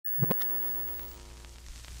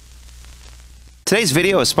Today's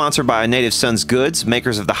video is sponsored by Native Sons Goods,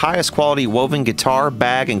 makers of the highest quality woven guitar,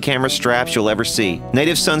 bag, and camera straps you'll ever see.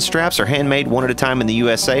 Native Sons straps are handmade one at a time in the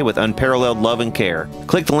USA with unparalleled love and care.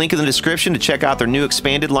 Click the link in the description to check out their new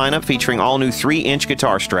expanded lineup featuring all new 3-inch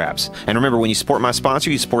guitar straps. And remember, when you support my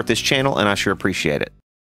sponsor, you support this channel, and I sure appreciate it.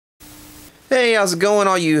 Hey, how's it going,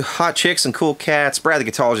 all you hot chicks and cool cats? Brad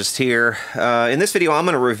the GUITOLOGIST here. In this video, I'm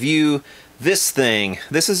going to review this thing.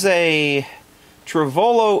 This is a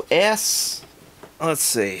Trevolo S... Let's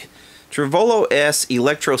see. Trevolo S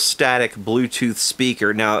Electrostatic Bluetooth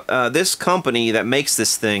speaker. Now, this company that makes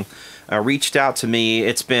this thing reached out to me.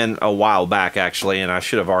 It's been a while back, actually, and I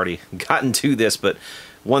should have already gotten to this, but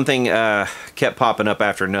one thing kept popping up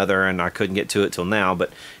after another, and I couldn't get to it till now.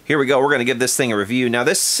 But here we go. We're going to give this thing a review. Now,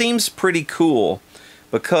 this seems pretty cool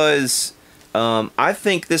because I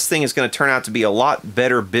think this thing is going to turn out to be a lot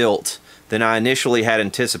better built than I initially had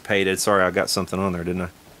anticipated. Sorry, I got something on there, didn't I?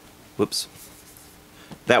 Whoops.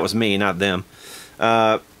 That was me, not them.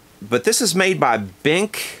 But this is made by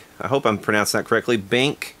BenQ. I hope I'm pronouncing that correctly.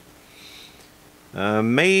 BenQ.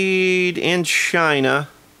 Made in China.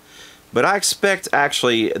 But I expect,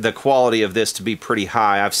 actually, the quality of this to be pretty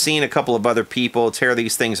high. I've seen a couple of other people tear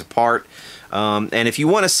these things apart. And if you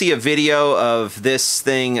want to see a video of this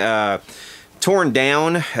thing torn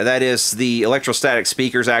down, that is the electrostatic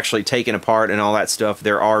speakers actually taken apart and all that stuff,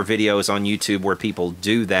 there are videos on YouTube where people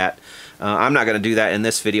do that. I'm not going to do that in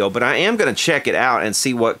this video, but I am going to check it out and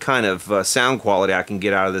see what kind of sound quality I can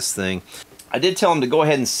get out of this thing. I did tell him to go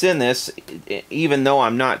ahead and send this, even though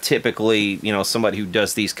I'm not typically, you know, somebody who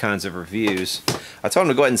does these kinds of reviews. I told him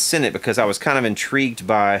to go ahead and send it because I was kind of intrigued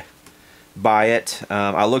by it.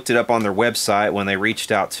 I looked it up on their website when they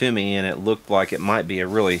reached out to me, and it looked like it might be a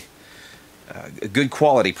really good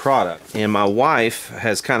quality product. And my wife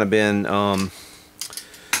has kind of been...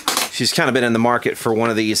 she's kind of been in the market for one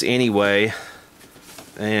of these anyway,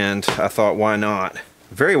 and I thought, why not?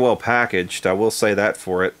 Very well packaged, I will say that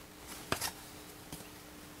for it.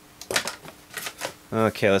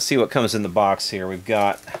 Okay, let's see what comes in the box here. We've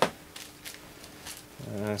got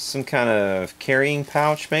some kind of carrying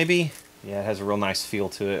pouch, maybe? Yeah, it has a real nice feel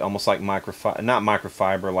to it, almost like microfiber, not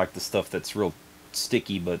microfiber like the stuff that's real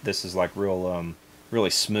sticky, but this is like real, really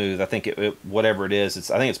smooth. I think whatever it is,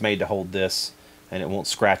 I think it's made to hold this, and it won't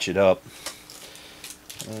scratch it up.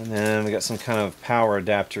 And then we got some kind of power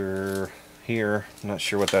adapter here. I'm not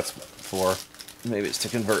sure what that's for. Maybe it's to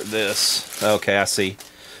convert this. Okay, I see.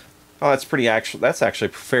 Oh, that's actually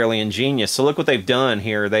fairly ingenious. So look what they've done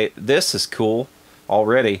here. This is cool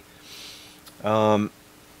already.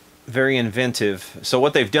 Very inventive. So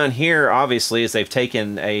what they've done here, obviously, is they've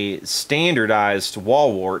taken a standardized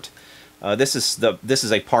wall wart. This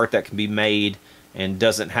is a part that can be made and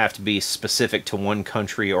doesn't have to be specific to one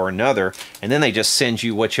country or another, and then they just send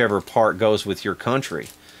you whichever part goes with your country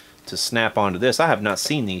to snap onto this. I have not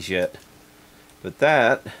seen these yet, but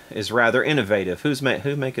that is rather innovative. Who's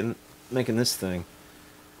making this thing?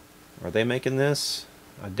 Are they making this?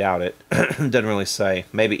 I doubt it. Doesn't really say.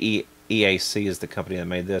 Maybe EAC is the company that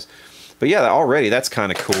made this. But yeah, already that's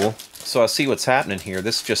kind of cool. So I see what's happening here.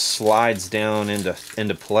 This just slides down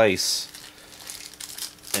into place.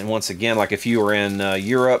 And once again, like if you were in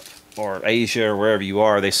Europe or Asia or wherever you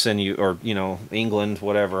are, they send you, or you know, England,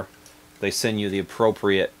 whatever, they send you the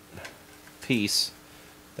appropriate piece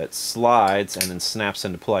that slides and then snaps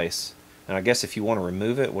into place. And I guess if you want to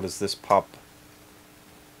remove it, what does this pop?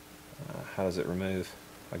 How does it remove?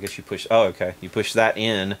 I guess you push, oh okay, you push that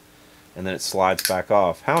in and then it slides back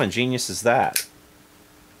off. How ingenious is that?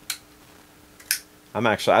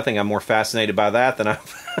 I think I'm more fascinated by that than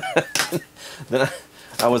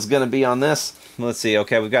I was going to be on this. Let's see.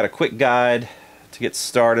 Okay, we've got a quick guide to get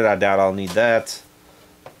started. I doubt I'll need that.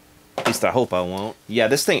 At least I hope I won't. Yeah,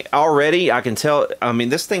 this thing already, I can tell, I mean,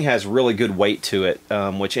 this thing has really good weight to it,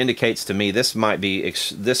 which indicates to me this might be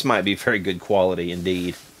very good quality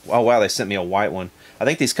indeed. Oh, wow, they sent me a white one. I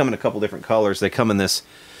think these come in a couple different colors. They come in this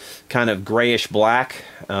kind of grayish black,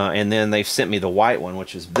 and then they've sent me the white one,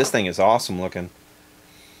 this thing is awesome looking.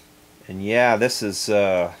 And yeah, this is...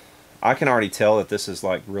 I can already tell that this is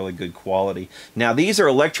like really good quality. Now these are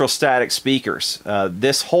electrostatic speakers.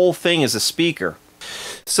 This whole thing is a speaker.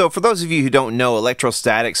 So for those of you who don't know,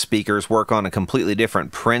 electrostatic speakers work on a completely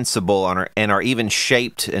different principle and are even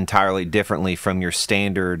shaped entirely differently from your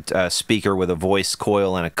standard speaker with a voice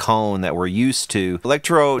coil and a cone that we're used to.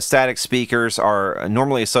 Electrostatic speakers are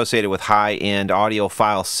normally associated with high-end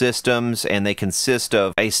audiophile systems, and they consist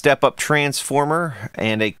of a step-up transformer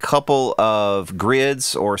and a couple of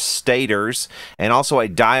grids or stators, and also a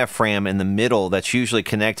diaphragm in the middle that's usually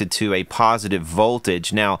connected to a positive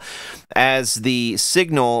voltage. Now, as the signal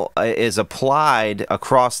signal is applied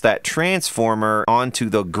across that transformer onto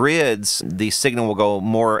the grids, the signal will go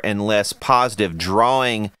more and less positive,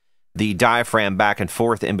 drawing the diaphragm back and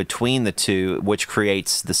forth in between the two, which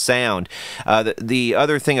creates the sound. The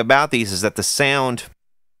other thing about these is that the sound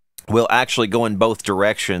will actually go in both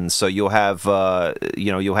directions. So you'll have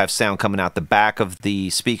you'll have sound coming out the back of the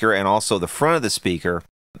speaker and also the front of the speaker.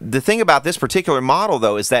 The thing about this particular model,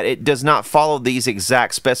 though, is that it does not follow these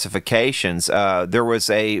exact specifications. There was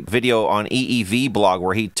a video on EEV blog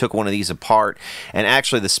where he took one of these apart, and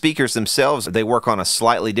actually the speakers themselves, they work on a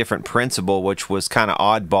slightly different principle, which was kind of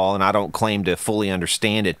oddball, and I don't claim to fully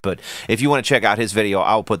understand it. But if you want to check out his video,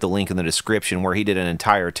 I'll put the link in the description, where he did an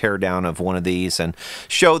entire teardown of one of these and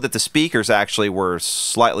showed that the speakers actually were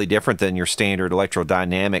slightly different than your standard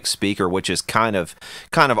electrodynamic speaker, which is kind of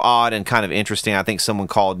odd and kind of interesting. I think someone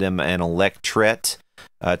called them an electret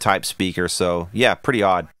type speaker. So yeah, pretty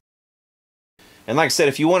odd. And like I said,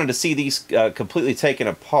 if you wanted to see these completely taken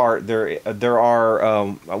apart, there are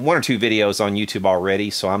one or two videos on YouTube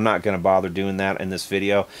already, so I'm not going to bother doing that in this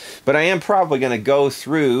video. But I am probably going to go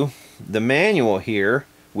through the manual here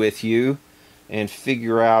with you and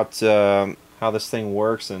figure out how this thing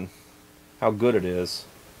works and how good it is.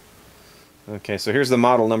 Okay, so here's the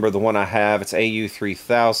model number of the one I have. It's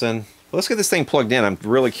AU3000. Let's get this thing plugged in. I'm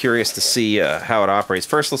really curious to see how it operates.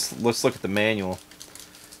 First, let's look at the manual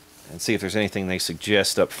and see if there's anything they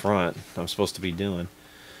suggest up front I'm supposed to be doing.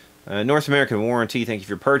 North American warranty, thank you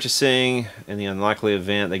for purchasing. In the unlikely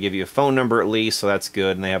event, they give you a phone number at least, so that's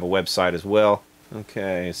good, and they have a website as well.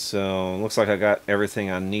 Okay, so looks like I got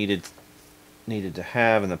everything I needed to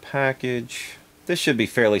have in the package. This should be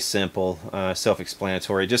fairly simple,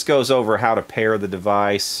 self-explanatory. It just goes over how to pair the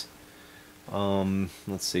device.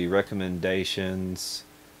 Let's see, recommendations.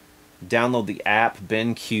 Download the app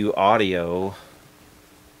BenQ Audio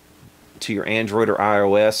to your Android or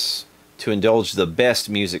iOS to indulge the best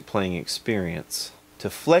music playing experience. To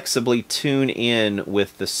flexibly tune in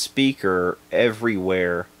with the speaker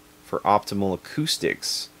everywhere for optimal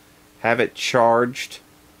acoustics. Have it charged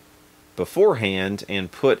beforehand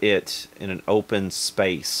and put it in an open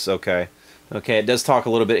space. Okay. Okay, it does talk a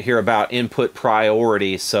little bit here about input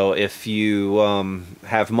priority. So if you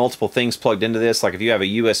have multiple things plugged into this, like if you have a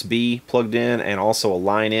USB plugged in and also a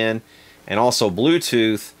line in and also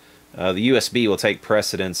Bluetooth, the USB will take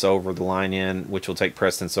precedence over the line in, which will take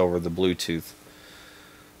precedence over the Bluetooth.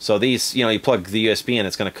 So these, you plug the USB in,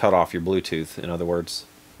 it's going to cut off your Bluetooth, in other words,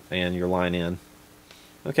 and your line in.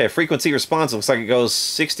 Okay, frequency response looks like it goes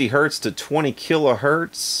 60 Hertz to 20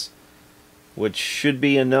 kilohertz, which should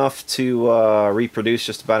be enough to reproduce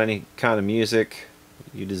just about any kind of music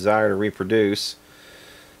you desire to reproduce.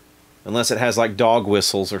 Unless it has like dog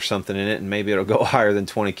whistles or something in it, and maybe it'll go higher than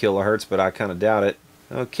 20 kilohertz, but I kind of doubt it.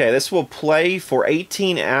 Okay, this will play for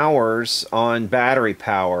 18 hours on battery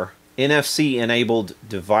power. NFC-enabled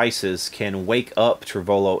devices can wake up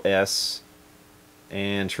Trevolo S,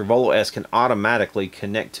 and Trevolo S can automatically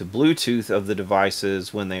connect to Bluetooth of the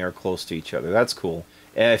devices when they are close to each other. That's cool.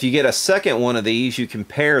 If you get a second one of these, you can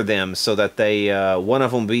pair them so that they one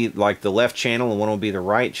of them will be like the left channel and one will be the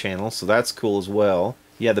right channel, so that's cool as well.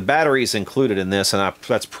 Yeah, the battery is included in this, and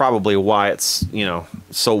that's probably why it's,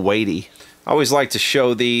 so weighty. I always like to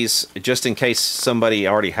show these just in case somebody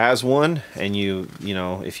already has one, and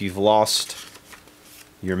if you've lost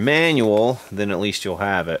your manual, then at least you'll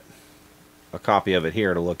have it. A copy of it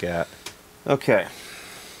here to look at. Okay.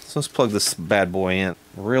 So let's plug this bad boy in.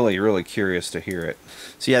 Really, really curious to hear it.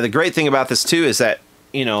 So yeah, the great thing about this too is that,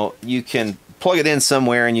 you can plug it in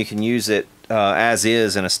somewhere and you can use it as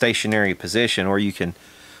is in a stationary position, or you can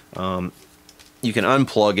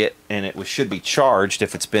unplug it and it should be charged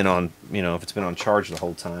if it's been on, if it's been on charge the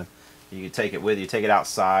whole time. You can take it with you, take it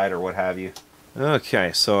outside or what have you.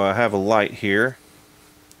 Okay, so I have a light here.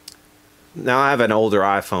 Now I have an older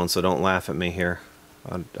iPhone, so don't laugh at me here.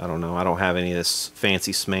 I don't know. I don't have any of this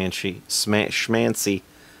fancy schmancy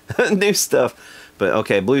new stuff. But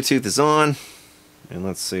okay, Bluetooth is on. And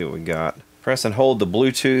let's see what we got. Press and hold the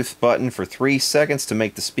Bluetooth button for 3 seconds to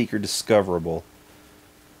make the speaker discoverable.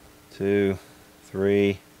 2,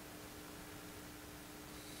 3.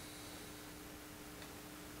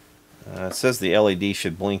 It says the LED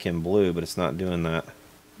should blink in blue, but it's not doing that.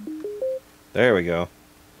 There we go.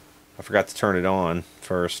 I forgot to turn it on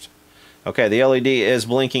first. Okay, the LED is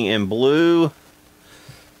blinking in blue.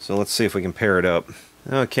 So let's see if we can pair it up.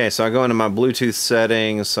 Okay, so I go into my Bluetooth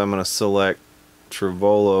settings. So I'm going to select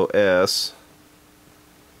Trevolo S.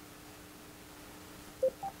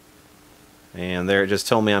 And there it just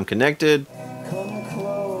told me I'm connected.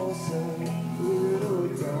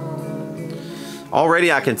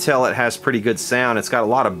 Already I can tell it has pretty good sound. It's got a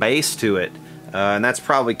lot of bass to it, and that's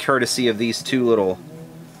probably courtesy of these two little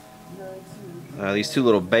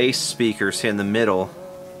bass speakers here in the middle.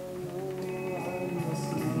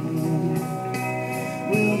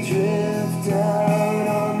 We'll drift out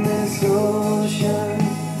on this ocean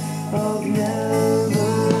of never-ending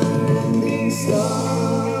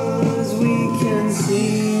stars. We can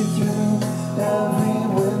see through every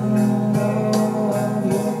window of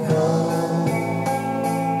your car.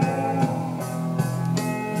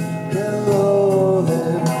 Hello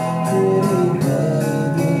there, pretty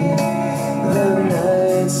baby. The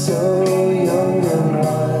night's so young and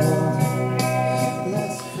wild.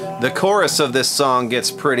 The chorus of this song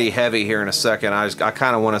gets pretty heavy here in a second. I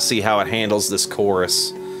kind of want to see how it handles this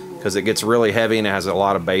chorus, because it gets really heavy and it has a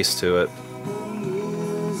lot of bass to it.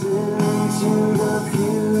 Into the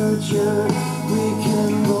future, we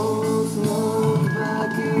can both look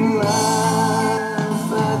back and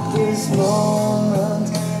laugh at this moment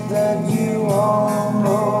that you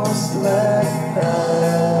almost let pass.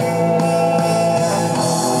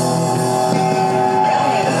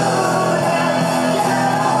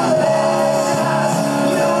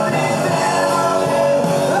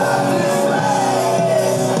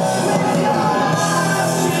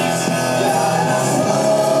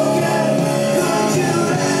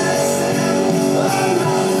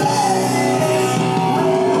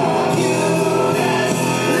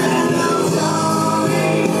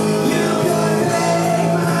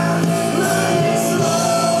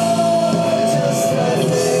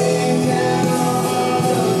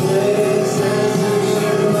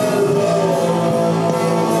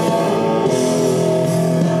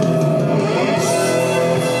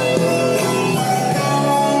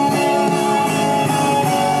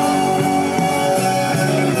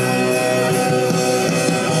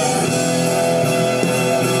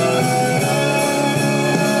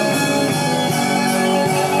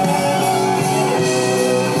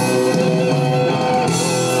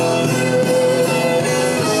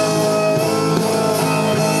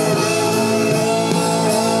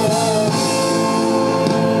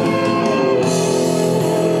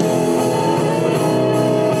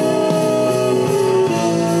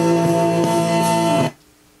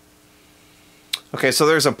 Okay, so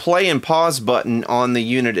there's a play and pause button on the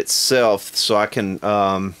unit itself, so I can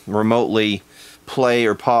remotely play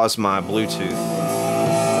or pause my Bluetooth.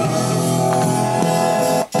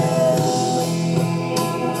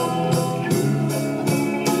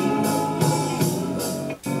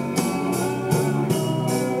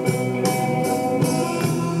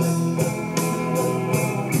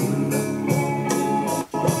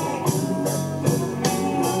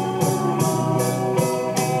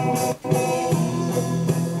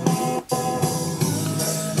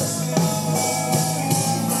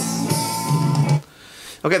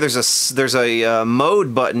 Okay, there's a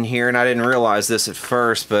mode button here, and I didn't realize this at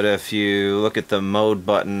first, but if you look at the mode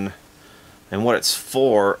button and what it's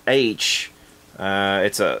for, H,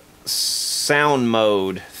 it's a sound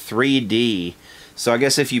mode 3D. So I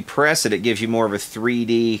guess if you press it, it gives you more of a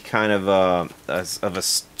 3D kind of a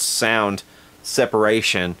sound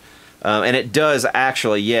separation. And it does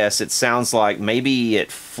actually, yes, it sounds like maybe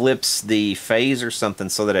it flips the phase or something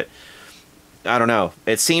so that it, I don't know,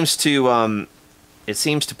 it seems to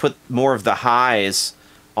put more of the highs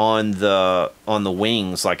on the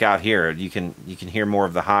wings, like out here. You can hear more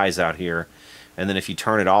of the highs out here, and then if you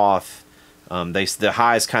turn it off, the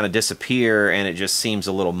highs kind of disappear, and it just seems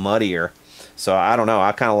a little muddier. So I don't know.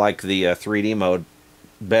 I kind of like the 3D mode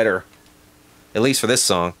better, at least for this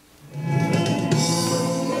song.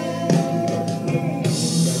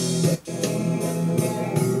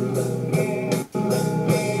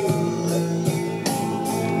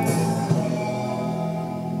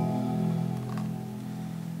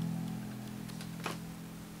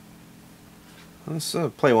 Let's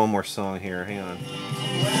play one more song here. Hang on.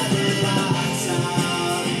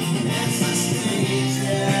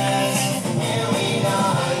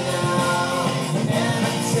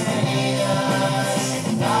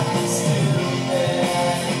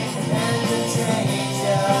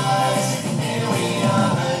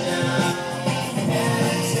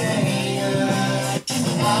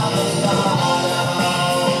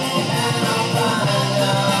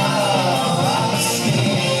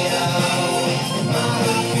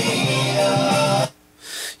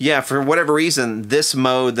 Yeah, for whatever reason, this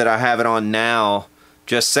mode that I have it on now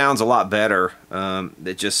just sounds a lot better.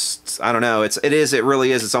 It just, I don't know. It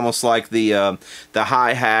really is. It's almost like the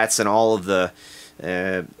hi-hats and all of the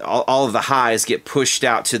highs get pushed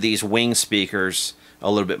out to these wing speakers a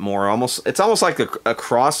little bit more. It's almost like a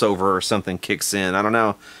crossover or something kicks in. I don't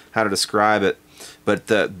know how to describe it. but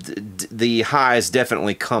the highs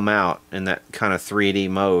definitely come out in that kind of 3D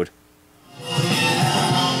mode.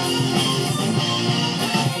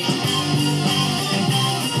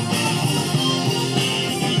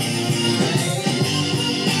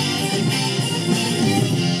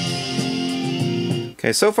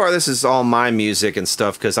 Okay, so far this is all my music and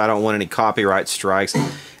stuff because I don't want any copyright strikes.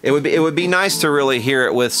 It would be nice to really hear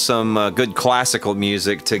it with some good classical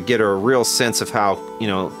music to get a real sense of how, you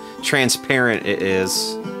know, transparent it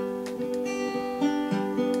is.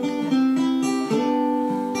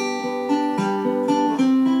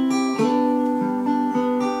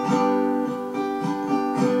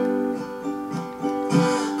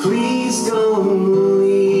 Please don't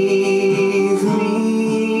leave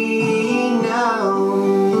me now,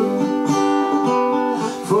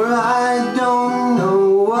 for I don't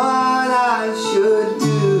know what I should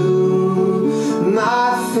do.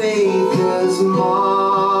 My faith is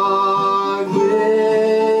marred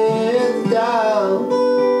with doubt.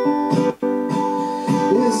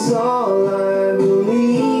 Is all I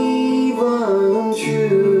believe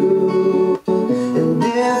untrue? And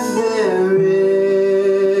if there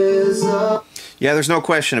is a... Yeah, there's no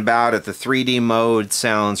question about it. The 3D mode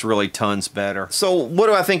sounds really tons better. So what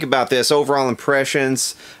do I think about this? Overall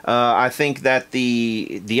impressions, I think that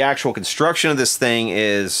the actual construction of this thing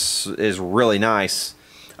is really nice.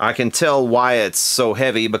 I can tell why it's so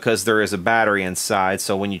heavy because there is a battery inside.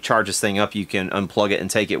 So when you charge this thing up, you can unplug it and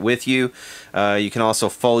take it with you. You can also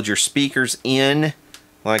fold your speakers in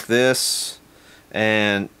like this,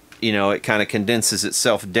 and you know, it kind of condenses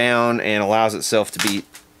itself down and allows itself to be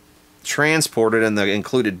transported in the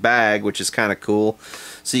included bag, which is kind of cool.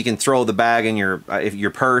 So you can throw the bag in your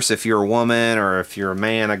purse if you're a woman, or if you're a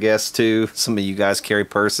man, I guess, too. Some of you guys carry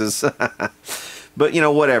purses. But you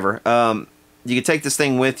know, whatever. You can take this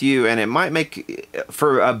thing with you, and it might make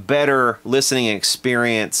for a better listening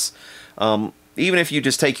experience. Even if you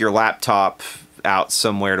just take your laptop out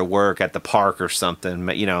somewhere to work at the park or something,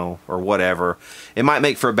 you know, or whatever, it might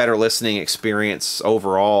make for a better listening experience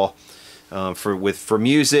overall. For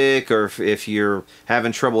music, or if you're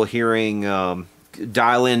having trouble hearing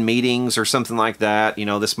dial-in meetings or something like that, you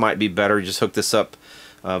know, this might be better. You just hook this up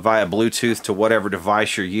via Bluetooth to whatever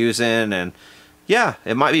device you're using, and yeah,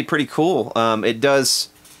 it might be pretty cool. It does,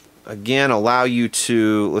 again, allow you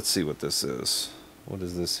to, let's see what this is. What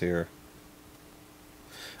is this here?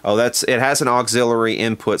 Oh, it has an auxiliary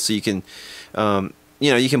input, so you can,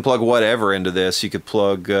 you know, you can plug whatever into this. You could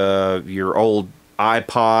plug your old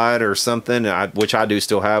iPod or something, which I do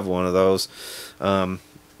still have one of those. You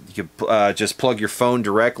could just plug your phone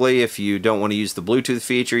directly. If you don't want to use the Bluetooth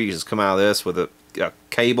feature, you just come out of this with a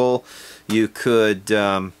cable. You could,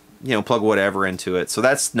 you know, plug whatever into it. So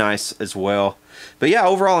that's nice as well. But yeah,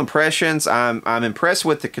 overall impressions, I'm impressed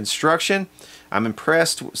with the construction. I'm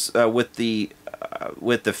impressed with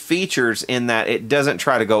the features, in that it doesn't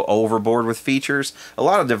try to go overboard with features. A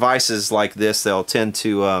lot of devices like this, they'll tend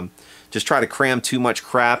to just try to cram too much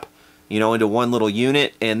crap, you know, into one little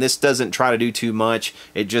unit, and this doesn't try to do too much.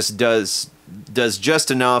 It just does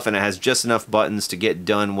just enough, and it has just enough buttons to get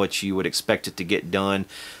done what you would expect it to get done.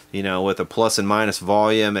 You know, with a plus and minus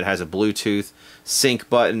volume, it has a Bluetooth sync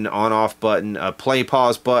button, on-off button, a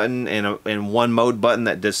play-pause button, and one mode button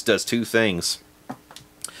that just does two things.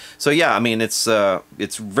 So yeah, I mean, it's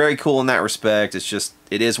very cool in that respect. It's just,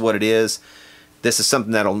 it is what it is. This is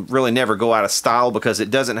something that'll really never go out of style because it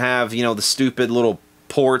doesn't have, you know, the stupid little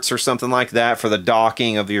ports or something like that for the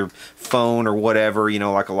docking of your phone or whatever, you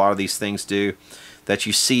know, like a lot of these things do, that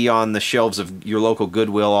you see on the shelves of your local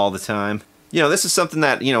Goodwill all the time. You know, this is something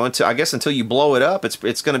that, you know, I guess until you blow it up,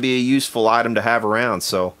 it's going to be a useful item to have around.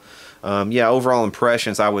 So, yeah, overall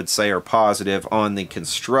impressions, I would say, are positive on the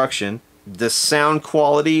construction. The sound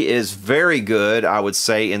quality is very good, I would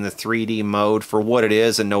say, in the 3D mode for what it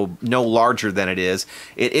is, and no larger than it is.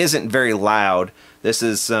 It isn't very loud. This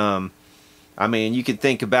is, I mean, you could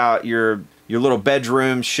think about your little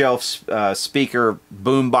bedroom shelf speaker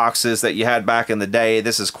boom boxes that you had back in the day.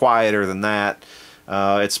 This is quieter than that.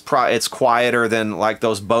 It's quieter than like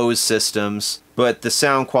those Bose systems, but the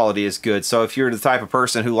sound quality is good. So if you're the type of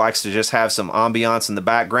person who likes to just have some ambiance in the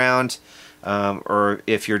background, or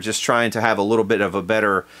if you're just trying to have a little bit of a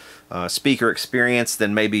better speaker experience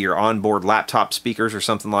than maybe your onboard laptop speakers or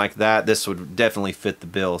something like that, this would definitely fit the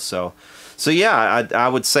bill. So yeah, I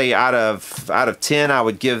would say out of 10, I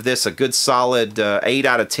would give this a good solid 8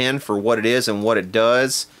 out of 10 for what it is and what it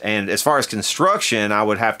does. And as far as construction, I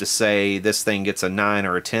would have to say this thing gets a 9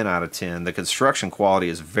 or a 10 out of 10. The construction quality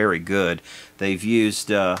is very good. They've used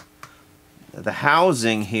the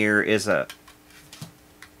housing here is a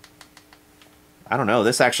I don't know,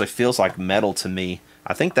 this actually feels like metal to me.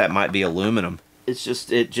 I think that might be aluminum. It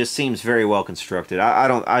just seems very well constructed.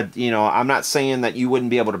 I'm not saying that you wouldn't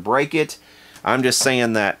be able to break it. I'm just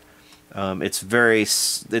saying that it's very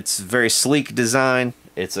sleek design.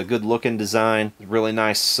 It's a good looking design. Really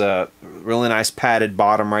nice padded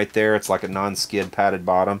bottom right there. It's like a non-skid padded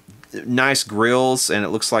bottom. Nice grills, and it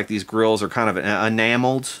looks like these grills are kind of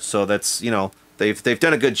enameled. So that's, you know, they've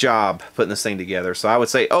done a good job putting this thing together. So I would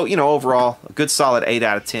say, oh, you know, overall a good solid 8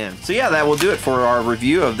 out of 10. So yeah, that will do it for our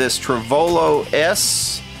review of this Trevolo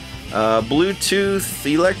S Bluetooth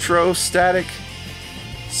electrostatic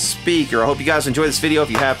speaker. I hope you guys enjoyed this video. If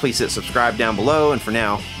you have, please hit subscribe down below. And for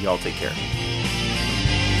now, y'all take care.